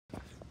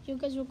You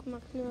guys, welcome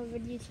back to another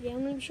video. Today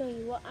I'm going to be showing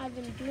you what I've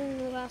been doing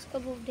the last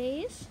couple of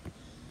days.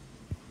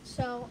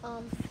 So,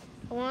 I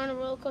went on a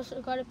roller coaster,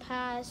 got it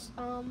past,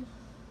 went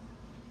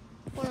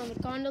on the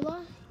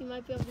gondola. You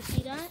might be able to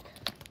see that.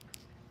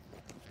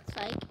 It's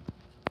like,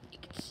 you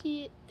can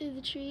see it through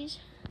the trees.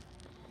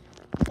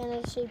 And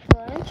it's a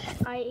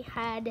brunch. I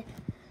had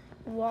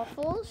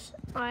waffles.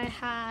 I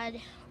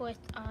had with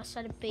a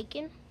side of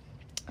bacon.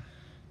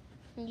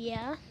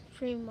 Yeah,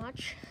 pretty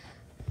much.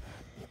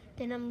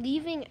 Then I'm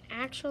leaving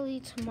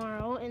actually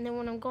tomorrow, and then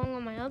when I'm going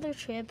on my other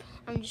trip,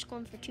 I'm just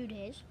going for 2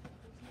 days.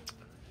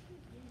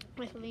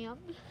 Wake me up.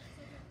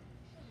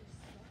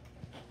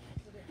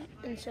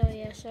 And so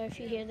yeah, sorry if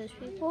you hear those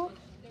people.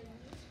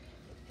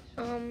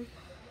 And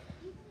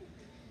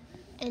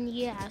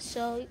yeah,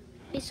 so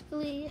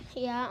basically,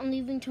 yeah, I'm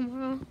leaving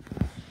tomorrow.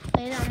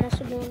 And I'm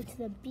also going to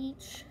the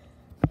beach,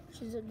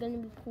 which is gonna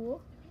be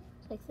cool.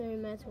 It's like 30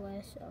 minutes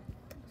away, so.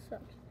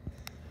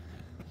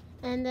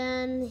 And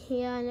then,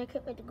 yeah, and I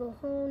can't wait to go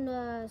home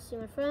to see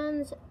my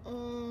friends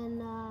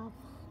and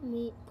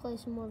play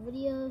some more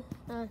videos,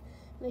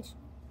 make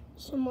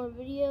some more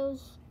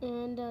videos,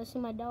 and see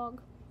my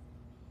dog.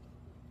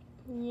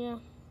 Yeah.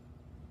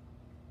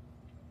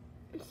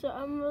 So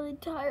I'm really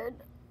tired.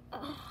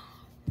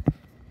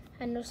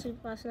 Had no sleep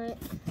last night.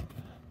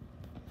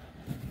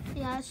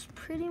 Yeah, that's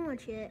pretty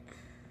much it.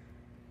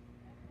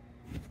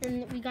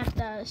 And we got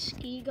the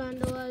ski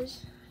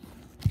gondolas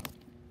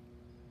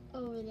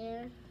over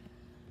there.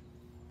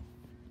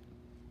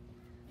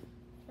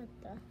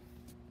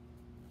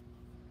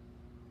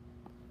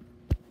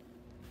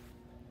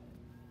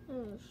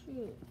 Oh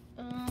shoot.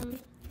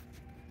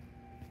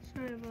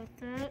 Sorry about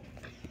that.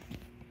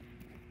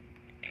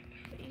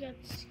 You got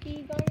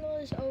ski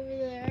gondolas over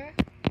there.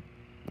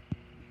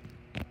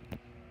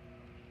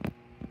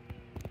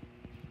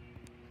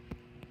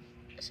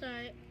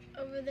 Sorry,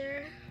 over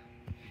there.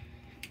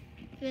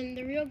 Then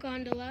the real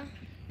gondola.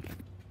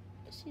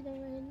 See them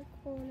right in the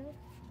corner.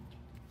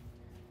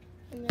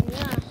 And then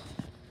yeah.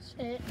 That's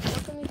it.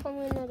 I'm gonna be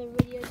filming another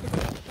video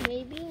today.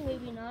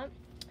 Maybe not.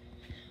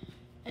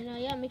 And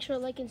yeah, make sure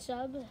to like and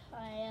sub.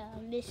 I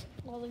miss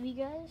all of you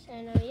guys.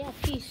 And yeah,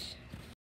 peace.